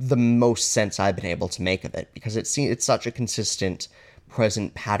the most sense I've been able to make of it, because it's such a consistent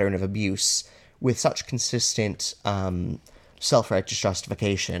present pattern of abuse with such consistent self-righteous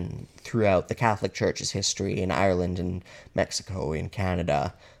justification throughout the Catholic Church's history in Ireland and Mexico and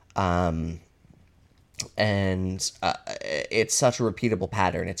Canada. And it's such a repeatable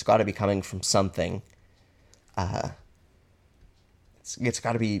pattern. It's got to be coming from something. It's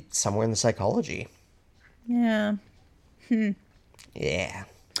got to be somewhere in the psychology. Yeah. Yeah.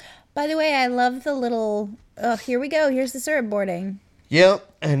 By the way, I love the little, here we go. Here's the syrup boarding. Yep.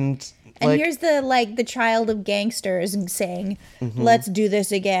 And here's the child of gangsters saying, let's do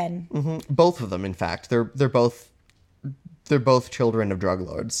this again. Both of them, in fact. They're both children of drug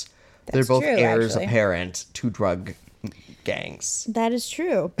lords. They're both true, heirs actually. apparent to drug gangs. That is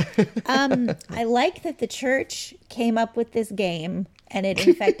true. I like that the church came up with this game and it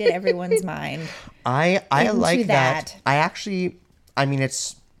infected everyone's mind. I like that.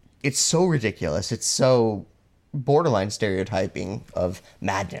 It's so ridiculous. It's so borderline stereotyping of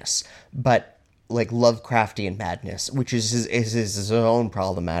madness, but Lovecraftian madness, which is his own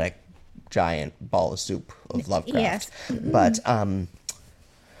problematic giant ball of soup of Lovecraft. Yes. But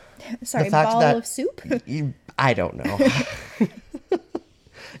sorry, ball of soup? I don't know.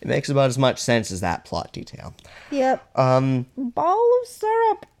 It makes about as much sense as that plot detail. Yep. Ball of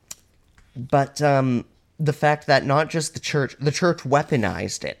syrup. But the fact that not just the church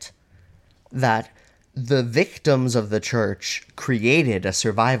weaponized it, that the victims of the church created a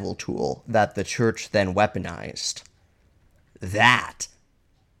survival tool that the church then weaponized. That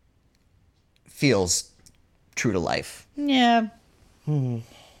feels true to life. Yeah.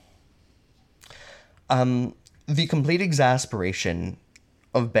 The complete exasperation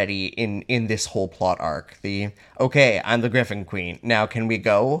of Betty in this whole plot arc, okay, I'm the Griffin Queen, now can we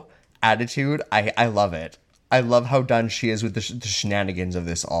go attitude, I love it. I love how done she is with the shenanigans of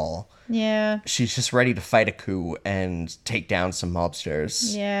this all. Yeah. She's just ready to fight a coup and take down some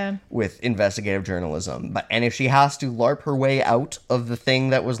mobsters. Yeah. With investigative journalism. And if she has to LARP her way out of the thing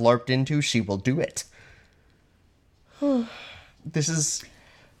that was LARPed into, she will do it. This is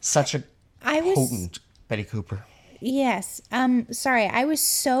such a potent Betty Cooper. Yes. Sorry, I was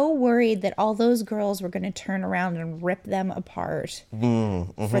so worried that all those girls were going to turn around and rip them apart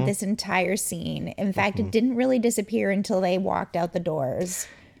for this entire scene. In fact, it didn't really disappear until they walked out the doors.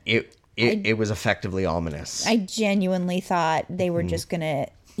 It was effectively ominous. I genuinely thought they were just going to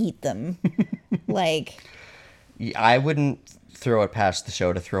eat them. Like, I wouldn't throw it past the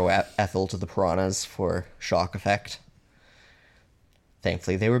show to throw Ethel to the piranhas for shock effect.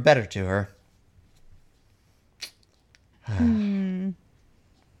 Thankfully, they were better to her.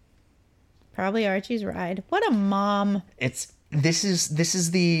 Probably Archie's ride. What a mom. This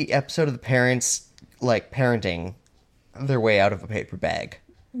is the episode of the parents like parenting their way out of a paper bag.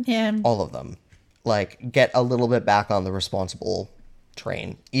 Yeah. All of them. Like, get a little bit back on the responsible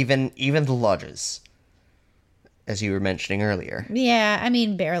train. Even the lodges, as you were mentioning earlier. Yeah, I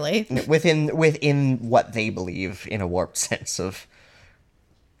mean, barely. Within what they believe in a warped sense of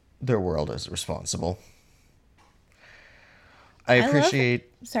their world as responsible. I appreciate...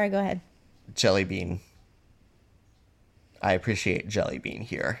 Sorry, go ahead. Jellybean. I appreciate Jellybean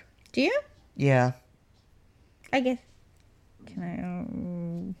here. Do you? Yeah. I guess.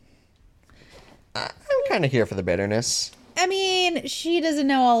 Can I'm kind of here for the bitterness. I mean, she doesn't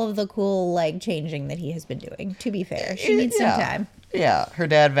know all of the cool, like, changing that he has been doing, to be fair. She needs some time. Yeah, her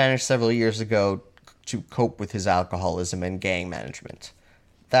dad vanished several years ago to cope with his alcoholism and gang management.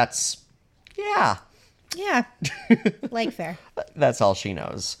 That's... yeah. Yeah. Like, fair. That's all she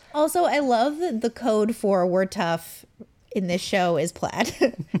knows. Also, I love that the code for we're tough in this show is plaid.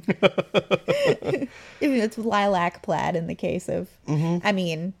 It's lilac plaid in the case of... I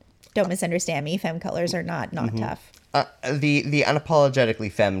mean, don't misunderstand me. Femme colors are not tough. The unapologetically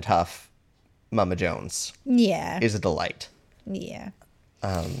femme tough Mama Jones. Yeah. Is a delight. Yeah.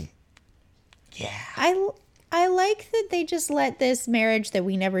 Yeah. I like that they just let this marriage that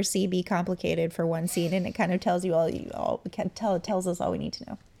we never see be complicated for one scene, and it kind of tells you all we can tell. It tells us all we need to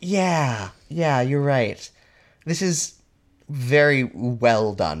know. Yeah, you're right. This is very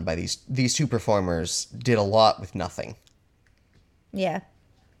well done by these two performers. Did a lot with nothing. Yeah.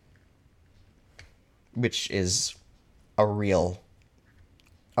 Which is a real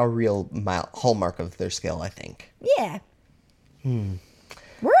hallmark of their skill, I think. Yeah.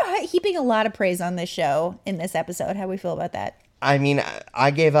 We're heaping a lot of praise on this show in this episode. How do we feel about that? I mean, I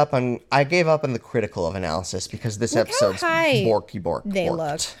gave up on the critical of analysis because this episode's borky. They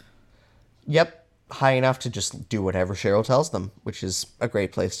look. Yep, high enough to just do whatever Cheryl tells them, which is a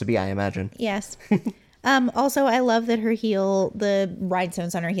great place to be, I imagine. Yes. Also, I love that the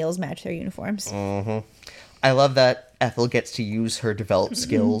rhinestones on her heels match their uniforms. Mm-hmm. I love that Ethel gets to use her developed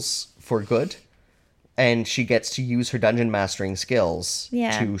skills for good. And she gets to use her dungeon mastering skills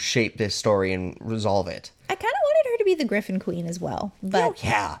to shape this story and resolve it. I kind of wanted her to be the Griffin Queen as well. But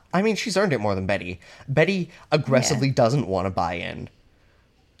yeah. I mean, she's earned it more than Betty. Betty aggressively doesn't want to buy in.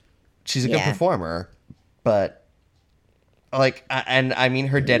 She's a good performer, but like, and I mean,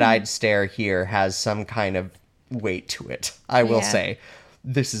 her dead-eyed stare here has some kind of weight to it. I will say,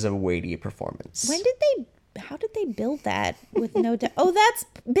 this is a weighty performance. How did they build that with no... Oh, that's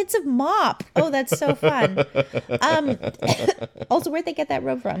bits of mop. Oh, that's so fun. Also, where'd they get that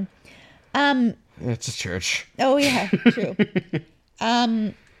robe from? It's a church. Oh, yeah, true.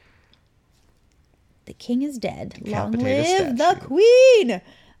 The king is dead. Long live the queen.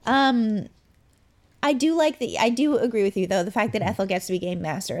 I do agree with you, though. The fact that Ethel gets to be game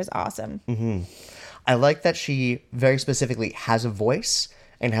master is awesome. Mm-hmm. I like that she very specifically has a voice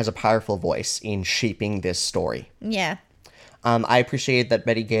and has a powerful voice in shaping this story. Yeah. I appreciate that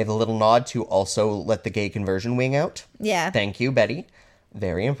Betty gave a little nod to also let the gay conversion wing out. Yeah. Thank you, Betty.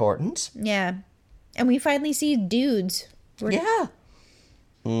 Very important. Yeah. And we finally see dudes.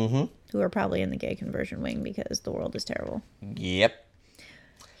 Mm-hmm. Who are probably in the gay conversion wing because the world is terrible. Yep.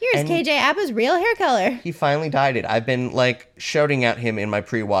 Here's KJ Appa's real hair color. He finally dyed it. I've been, shouting at him in my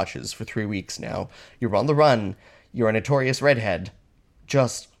pre-watches for 3 weeks now. You're on the run. You're a notorious redhead.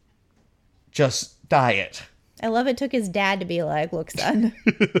 Just dye it. I love it took his dad to be like, look, son.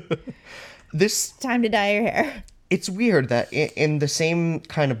 Time to dye your hair. It's weird that in the same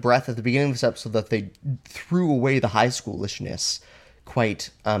kind of breath at the beginning of this episode that they threw away the high schoolishness quite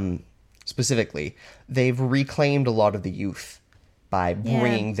specifically. They've reclaimed a lot of the youth by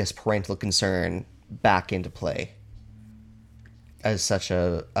bringing this parental concern back into play as such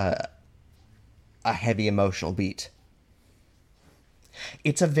a a heavy emotional beat.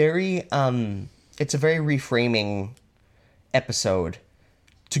 It's a very reframing episode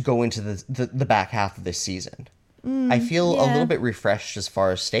to go into the back half of this season. I feel a little bit refreshed as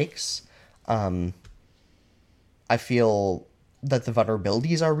far as stakes. I feel that the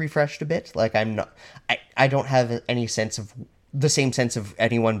vulnerabilities are refreshed a bit. Like I don't have any sense of the same sense of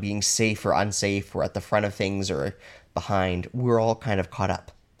anyone being safe or unsafe or at the front of things or behind. We're all kind of caught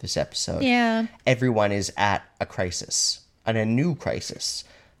up this episode. Yeah. Everyone is at a crisis, and a new crisis,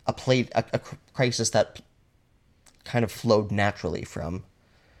 a crisis that kind of flowed naturally from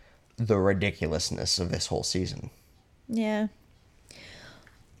the ridiculousness of this whole season. Yeah.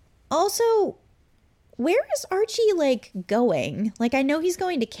 Also, where is Archie, like, going? Like, I know he's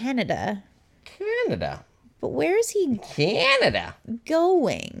going to Canada. Canada. But where is he Canada.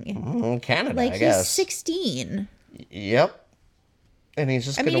 going? Canada, Like, I guess. he's 16. Yep. And he's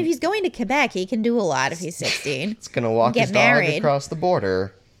just I mean, if he's going to Quebec, he can do a lot if he's 16. It's going to walk Get his married. dog across the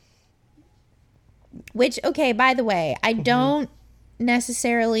border. Which, okay, by the way, I don't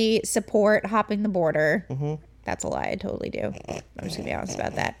necessarily support hopping the border. That's a lie. I totally do. I'm just going to be honest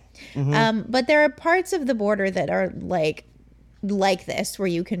about that. But there are parts of the border that are like this where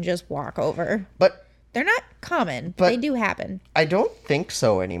you can just walk over. But They're not common, but they do happen. I don't think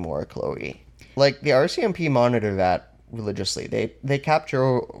so anymore, Chloe. Like, the RCMP monitor that religiously. They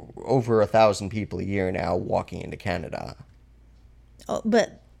capture over 1,000 people a year now walking into Canada. Oh,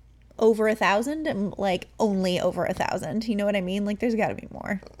 but over 1,000? Like, only over 1,000. You know what I mean? Like, there's got to be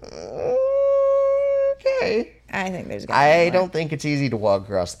more. Okay. I think there's got to be more. I don't think it's easy to walk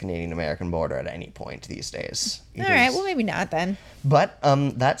across the Canadian-American border at any point these days. All right, well, maybe not then. But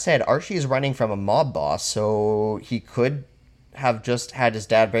that said, Archie is running from a mob boss, so he could have just had his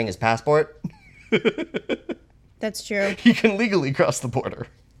dad bring his passport. That's true. He can legally cross the border.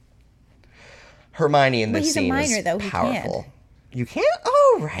 Hermione in this he's a scene minor, is though. He powerful. You can't?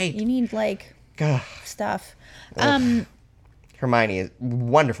 Oh, right. You need, like, Ugh. stuff. Hermione is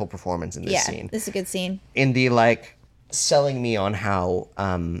wonderful performance in this scene. This is a good scene. In the, like, selling me on how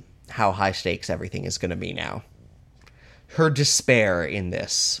high stakes everything is going to be now. Her despair in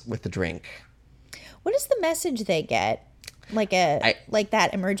this with the drink. What is the message they get? Like like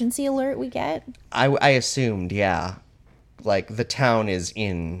that emergency alert we get? I assumed, yeah. Like, the town is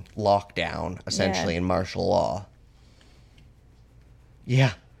in lockdown, essentially, in martial law.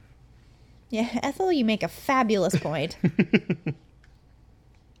 Yeah. Yeah, Ethel, you make a fabulous point.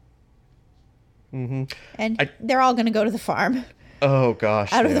 And they're all going to go to the farm. Oh,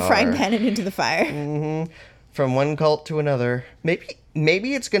 gosh. Out of they the frying are. pan and into the fire. From one cult to another.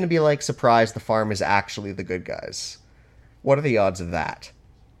 Maybe it's going to be like, surprise, the farm is actually the good guys. What are the odds of that?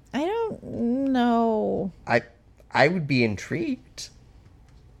 I don't know. I would be intrigued.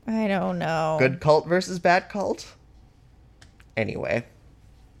 I don't know. Good cult versus bad cult? Anyway.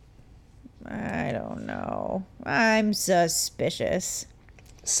 I don't know. I'm suspicious.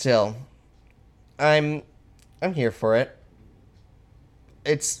 Still, I'm here for it.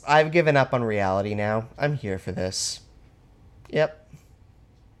 I've given up on reality now. I'm here for this. Yep.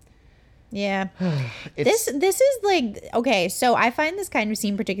 Yeah. This is like, okay, so I find this kind of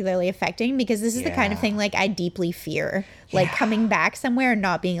scene particularly affecting because this is the kind of thing like I deeply fear. Like coming back somewhere and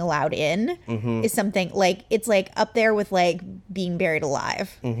not being allowed in is something like, it's like up there with like being buried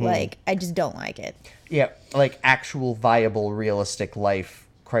alive. Like, I just don't like it. Yeah, like actual viable realistic life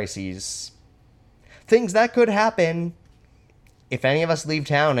crises. Things that could happen if any of us leave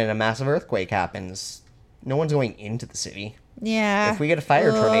town and a massive earthquake happens. No one's going into the city. Yeah. If we get a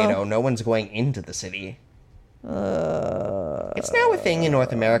fire tornado, no one's going into the city. It's now a thing in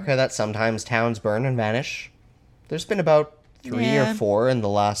North America that sometimes towns burn and vanish. There's been about 3 or 4 in the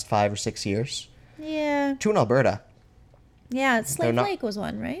last 5 or 6 years. Yeah. 2 in Alberta. Yeah, Slave not- Lake was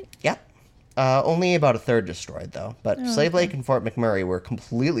one, right? Yep. Only about a third destroyed, though. But Slave Lake and Fort McMurray were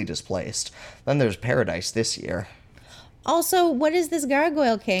completely displaced. Then there's Paradise this year. Also, what is this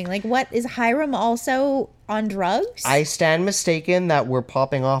Gargoyle King? Like, what is Hiram also on drugs? I stand mistaken that we're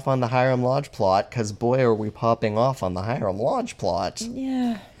popping off on the Hiram Lodge plot, because boy, are we popping off on the Hiram Lodge plot.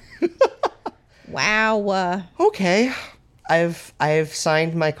 Yeah. Wow. Okay. I've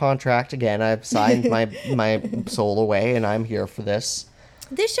signed my contract again. I've signed my soul away, and I'm here for this.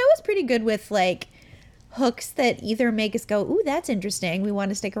 This show is pretty good with, like, hooks that either make us go, ooh, that's interesting, we want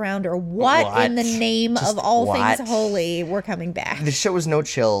to stick around, or what in the name of all things holy, we're coming back. This show is no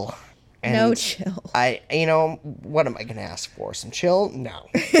chill. And no chill. what am I going to ask for? Some chill? No.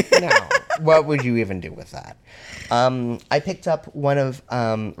 No. What would you even do with that? I picked up one of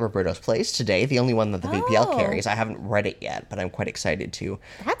Roberto's plays today, the only one that the VPL carries. I haven't read it yet, but I'm quite excited to.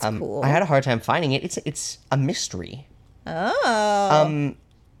 That's cool. I had a hard time finding it. It's a mystery. Oh.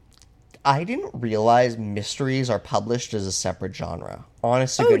 I didn't realize mysteries are published as a separate genre.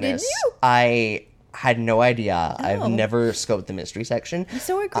 Honest to goodness. Did you? I had no idea. Oh. I've never scoped the mystery section.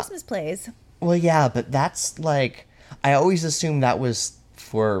 So are Christmas plays. Well, yeah, but that's like... I always assumed that was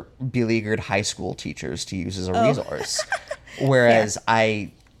for beleaguered high school teachers to use as a resource. Whereas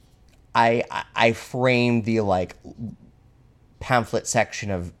I framed the, like, pamphlet section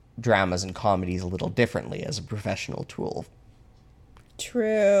of dramas and comedies a little differently as a professional tool.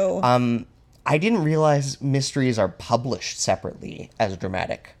 True. I didn't realize mysteries are published separately as a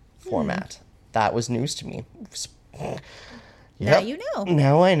dramatic format. That was news to me. Now you know.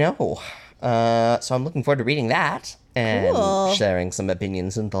 Now I know. So I'm looking forward to reading that and sharing some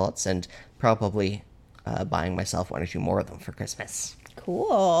opinions and thoughts, and probably buying myself one or two more of them for Christmas.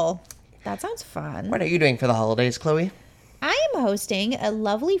 Cool. That sounds fun. What are you doing for the holidays, Chloe? I am hosting a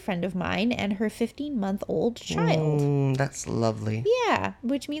lovely friend of mine and her 15-month-old child. That's lovely. Yeah,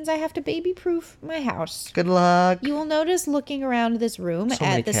 which means I have to baby-proof my house. Good luck. You will notice looking around this room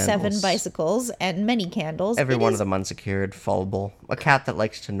at the 7 bicycles and many candles. Every one of them unsecured, fallable. A cat that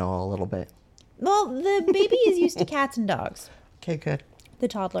likes to gnaw a little bit. Well, the baby is used to cats and dogs. Okay, good. The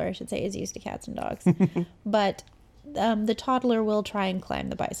toddler, I should say, is used to cats and dogs. But the toddler will try and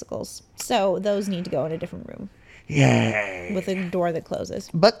climb the bicycles. So those need to go in a different room. Yay. With a door that closes.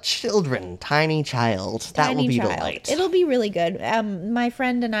 But children, tiny child, that will be delight. It'll be really good. My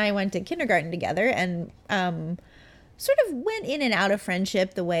friend and I went to kindergarten together and sort of went in and out of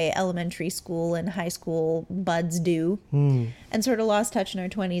friendship the way elementary school and high school buds do. And sort of lost touch in our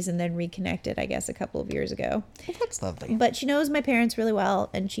 20s and then reconnected, I guess, a couple of years ago. Well, that's lovely. But she knows my parents really well,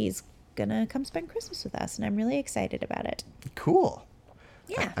 and she's gonna come spend Christmas with us, and I'm really excited about it. Cool.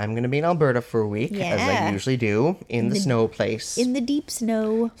 Yeah. I'm going to be in Alberta for a week, as I usually do, in the snow place. In the deep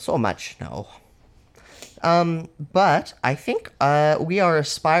snow. So much snow. But I think we are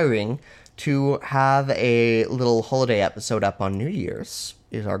aspiring to have a little holiday episode up on New Year's,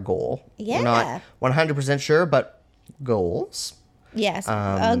 is our goal. Yeah. We're not 100% sure, but goals. Yes,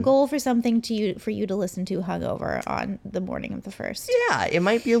 a goal for something for you to listen to hungover on the morning of the 1st. Yeah, it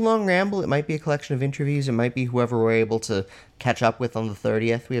might be a long ramble. It might be a collection of interviews. It might be whoever we're able to catch up with on the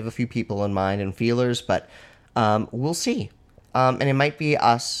 30th. We have a few people in mind and feelers, but we'll see. And it might be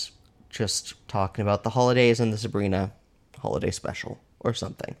us just talking about the holidays and the Sabrina holiday special or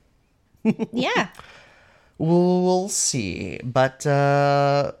something. Yeah. We'll see. But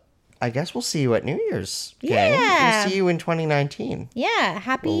I guess we'll see you at New Year's. Okay? Yeah. We'll see you in 2019. Yeah,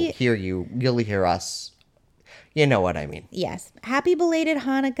 happy... We'll hear you. You'll hear us. You know what I mean. Yes. Happy belated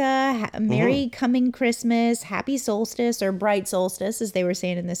Hanukkah, Merry coming Christmas, Happy Solstice, or Bright Solstice, as they were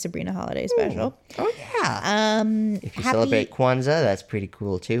saying in the Sabrina holiday special. Oh, yeah. If you celebrate Kwanzaa, that's pretty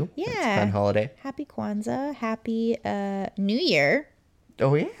cool, too. Yeah. It's a fun holiday. Happy Kwanzaa, Happy New Year.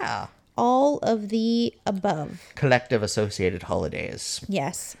 Oh, yeah. All of the above. Collective associated holidays.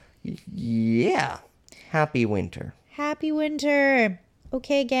 Yes. Yeah. Happy winter. Happy winter.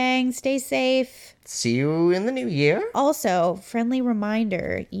 Okay, gang, stay safe. See you in the new year. Also, friendly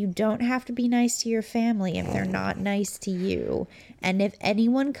reminder, you don't have to be nice to your family if they're not nice to you. And if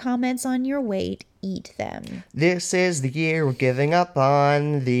anyone comments on your weight, eat them. This is the year we're giving up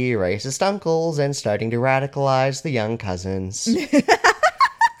on the racist uncles and starting to radicalize the young cousins.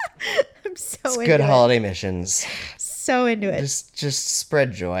 I'm so it's into good it. holiday missions. So into it. Just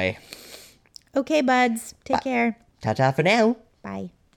spread joy. Okay, buds. Take care. Ta-ta for now. Bye.